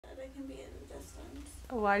can be in the distance.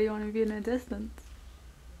 Why do you want to be in a distance?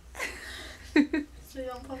 So you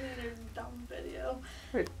don't put me in a dumb video.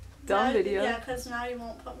 Or dumb video? Yeah, because now you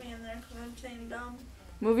won't put me in there because I'm saying dumb.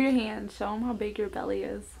 Move your hands. Show them how big your belly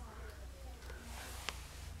is.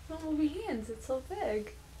 Don't move your hands. It's so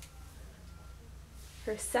big.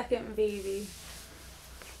 Her second baby.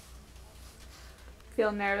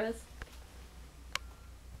 Feel nervous?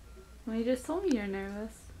 Well, you just told me you're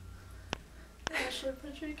nervous. I should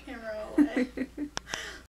put your camera away.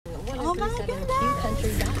 Oh my goodness.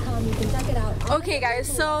 Okay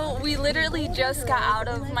guys, so we literally just got out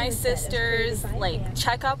of my sister's like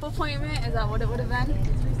checkup appointment. Is that what it would have been?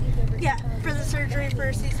 Yeah, for the surgery for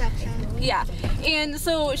a C-section. Yeah, and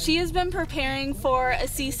so she has been preparing for a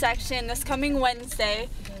C-section this coming Wednesday.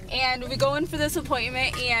 And we go in for this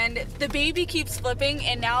appointment and the baby keeps flipping,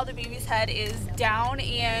 and now the baby's head is down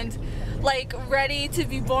and like ready to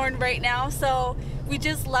be born right now. So we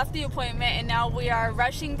just left the appointment and now we are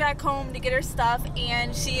rushing back home to get her stuff,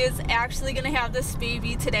 and she is actually gonna have this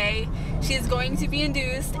baby today. She is going to be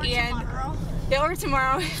induced or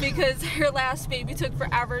tomorrow because her last baby took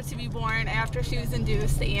forever to be born after she was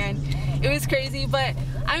induced, and it was crazy. But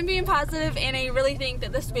I'm being positive and I really think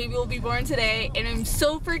that this baby will be born today, and I'm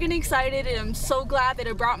so freaking excited, and I'm so glad that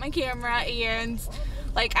I brought my camera, and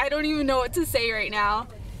like I don't even know what to say right now.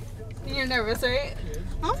 You're nervous, right?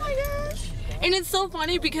 Oh my gosh. And it's so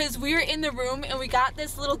funny because we were in the room and we got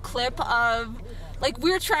this little clip of, like,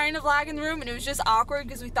 we were trying to vlog in the room and it was just awkward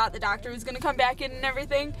because we thought the doctor was going to come back in and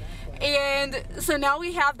everything. And so now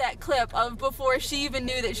we have that clip of before she even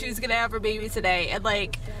knew that she was going to have her baby today. And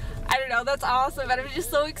like, I don't know, that's awesome. And I'm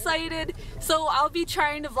just so excited. So I'll be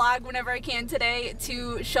trying to vlog whenever I can today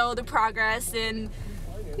to show the progress. And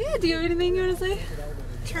yeah, do you have anything you want to say?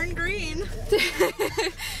 Turn green.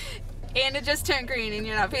 And it just turned green and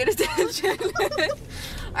you're not paying attention.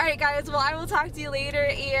 Alright guys, well I will talk to you later,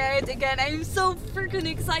 and again, I'm so freaking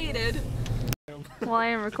excited. Well, I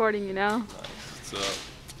am recording you now. What's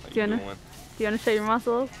up? Do you wanna show your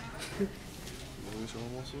muscles? Show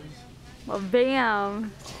muscles? Well,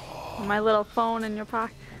 bam! My little phone in your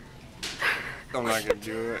pocket. I'm not gonna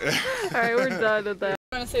do it. Alright, we're done with that. You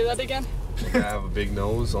wanna say that again? I have a big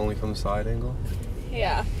nose, only from the side angle.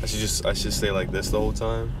 Yeah. I should stay like this the whole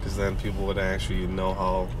time, because then people would actually know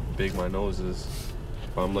how big my nose is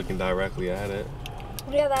if I'm looking directly at it.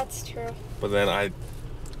 Yeah, that's true. But then I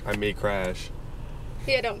may crash.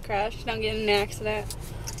 Yeah, don't crash. Don't get in an accident.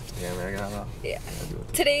 Yeah, man, I gotta do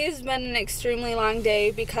it. Today has been an extremely long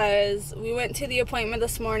day because we went to the appointment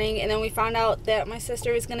this morning and then we found out that my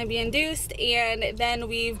sister was going to be induced, and then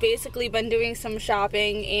we've basically been doing some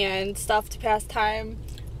shopping and stuff to pass time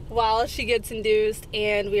while she gets induced,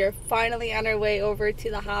 and we are finally on our way over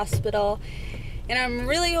to the hospital. And I'm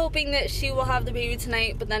really hoping that she will have the baby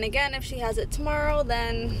tonight, but then again, if she has it tomorrow,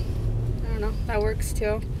 then I don't know, that works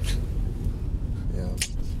too. Yeah.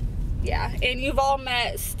 Yeah, and you've all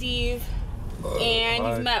met Steve, and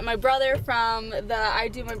you've met my brother from the I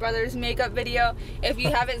Do My Brother's makeup video. If you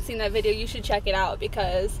haven't seen that video, you should check it out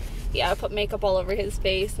because yeah, I put makeup all over his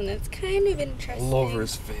face and it's kind of interesting. All over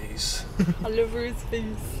his face. All over his face.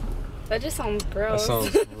 That just sounds gross.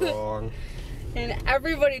 That sounds wrong. And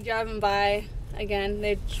everybody driving by, again,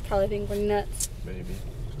 they probably think we're nuts. Maybe.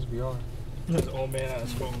 Because we are. That's an old man at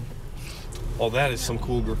his phone. Oh, that is some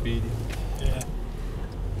cool graffiti. Yeah.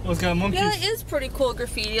 Oh, it's got monkeys. Yeah, that is pretty cool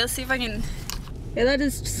graffiti. Let's see if I can... Yeah, that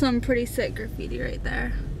is some pretty sick graffiti right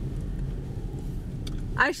there.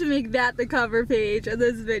 I should make that the cover page of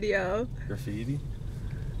this video. Graffiti?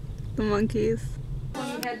 The monkeys.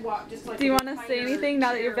 Do you want to say anything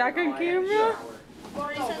now that you're back on camera?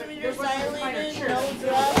 40 centimeters dilated, no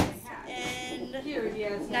drugs, and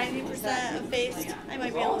 90% effaced. I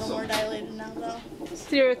might be a little more dilated now though.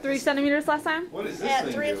 So you were 3 centimeters last time?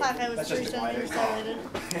 At 3 o'clock I was 3 centimeters dilated.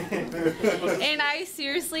 And I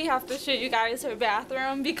seriously have to show you guys her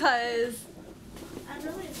bathroom because...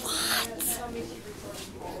 What?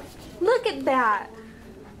 Look at that!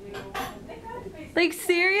 Like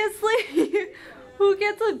seriously? Who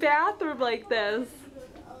gets a bathroom like this?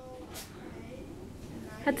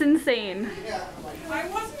 That's insane. I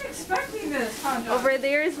wasn't expecting this, huh? Over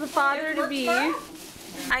there is the father-to-be. I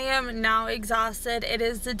am now exhausted. It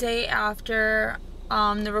is the day after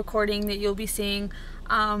the recording that you'll be seeing.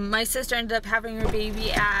 My sister ended up having her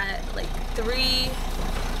baby at like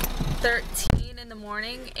 3:13 in the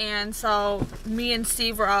morning, and so me and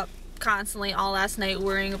Steve were up constantly all last night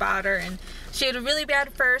worrying about her, and she had a really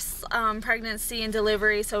bad first pregnancy and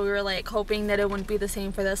delivery, so we were like hoping that it wouldn't be the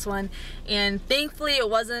same for this one, and thankfully it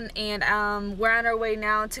wasn't. And we're on our way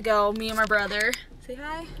now to go, me and my brother. Say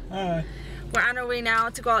hi. Hi. we're on our way now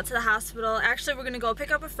to go out to the hospital. Actually, we're gonna go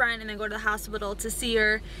pick up a friend and then go to the hospital to see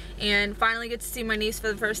her and finally get to see my niece for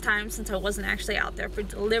the first time since I wasn't actually out there for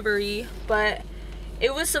delivery. But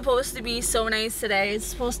it was supposed to be so nice today. It's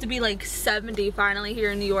supposed to be like 70 finally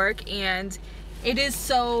here in New York, and it is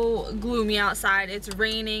so gloomy outside. It's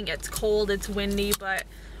raining, it's cold, it's windy, but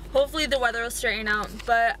hopefully the weather will straighten out.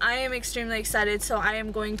 But I am extremely excited, so I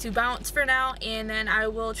am going to bounce for now, and then I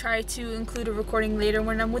will try to include a recording later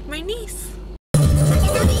when I'm with my niece.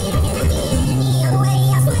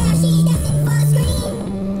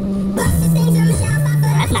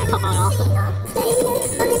 That's not football also.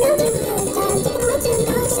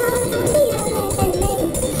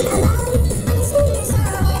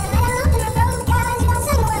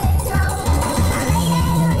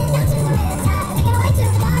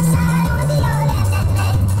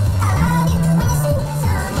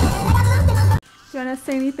 Do you want to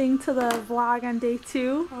say anything to the vlog on day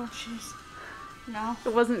 2? Oh, jeez. No.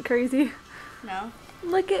 It wasn't crazy. No.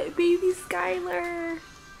 Look at baby Skylar.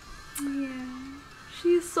 Yeah.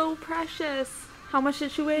 She's so precious. How much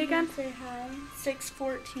did she weigh again? Say hi.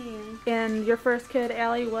 6'14". And your first kid,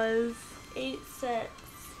 Allie, was? 8'6".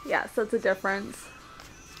 Yeah, so it's a difference.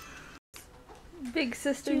 Big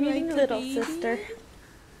sister Do you meeting like the little baby? sister.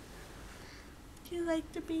 Do you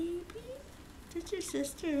like the baby? That's your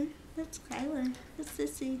sister. That's Skylar. That's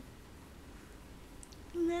Sissy.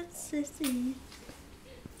 That's Sissy.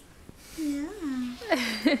 Yeah.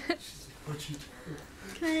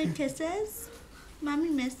 Can I have kisses? Mommy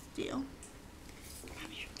missed you.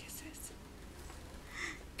 Mommy have kisses.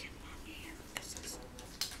 Can mommy have kisses?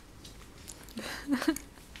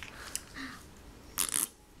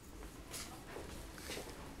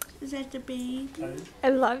 Is that the baby? I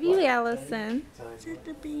love you, Allison. Is that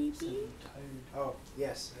the baby? Oh,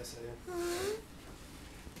 yes, yes I am.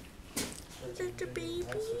 Is that the baby?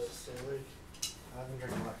 I've been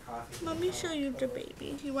drinking a lot of coffee. Let me show you the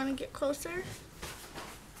baby. You want to get closer?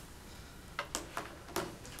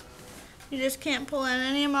 You just can't pull on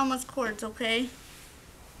any of Mama's cords, okay?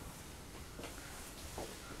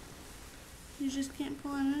 You just can't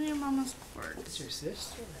pull on any of Mama's cords. It's your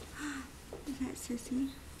sister. Is that Sissy?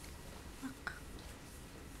 Look.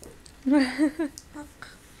 Look.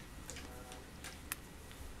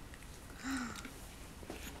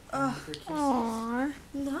 Oh, Aww.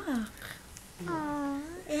 look. Aww.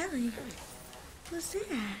 Allie, what's that?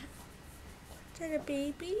 Is that a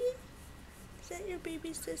baby? Is that your baby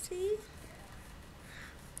Sissy?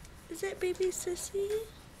 Is that baby Sissy?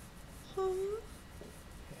 Oh,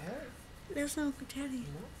 Yeah. that's Uncle Teddy.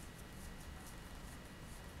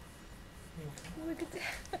 Look at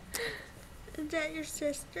that. Is that your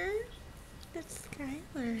sister? That's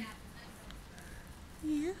Skylar.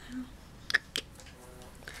 Yeah.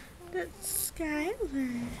 That's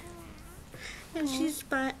Skylar. And she's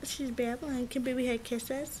babbling. Can baby have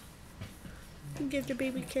kisses? Can give the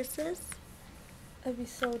baby kisses? That'd be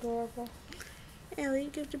so adorable. Ellie,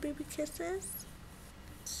 give the baby kisses.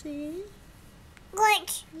 See?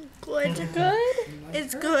 Good. Good. Good?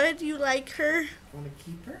 It's good. You like her. Want to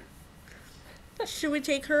keep her? Should we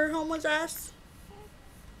take her home with us?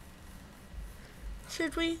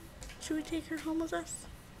 Should we? Should we take her home with us?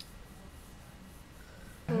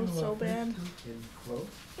 Oh, so bad. In close?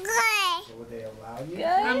 Good. So would they allow you? Good?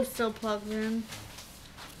 I'm still plugged in.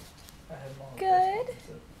 Good.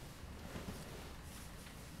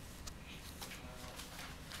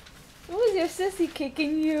 Who's your sissy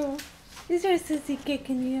kicking you? Who's your sissy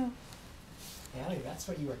kicking you? Allie, that's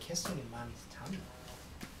what you were kissing in Mommy's tummy.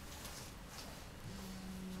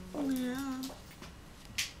 Yeah.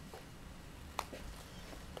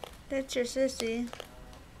 That's your sissy.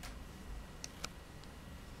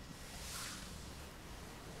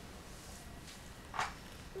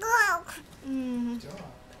 Look. Mm. Dog.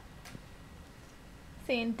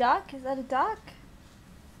 Saying duck? Is that a duck?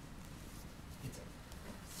 It's a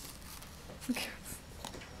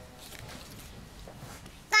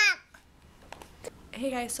Hey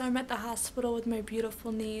guys, so I'm at the hospital with my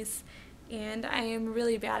beautiful niece, and I am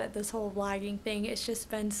really bad at this whole vlogging thing. It's just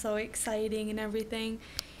been so exciting and everything.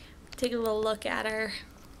 Take a little look at her.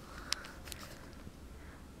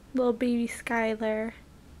 Little baby Skylar.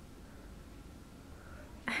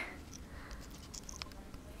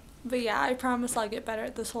 But yeah, I promise I'll get better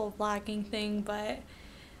at this whole vlogging thing, but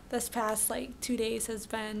this past like 2 days has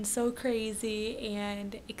been so crazy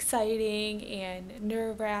and exciting and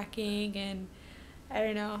nerve-wracking, and I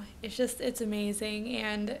don't know, it's amazing.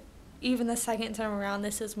 And even the second time around,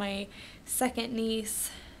 this is my second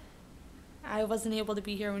niece. I wasn't able to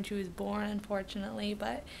be here when she was born, unfortunately,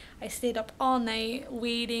 but I stayed up all night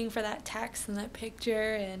waiting for that text and that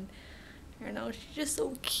picture, and I know, she's just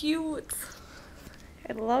so cute.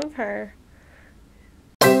 I love her.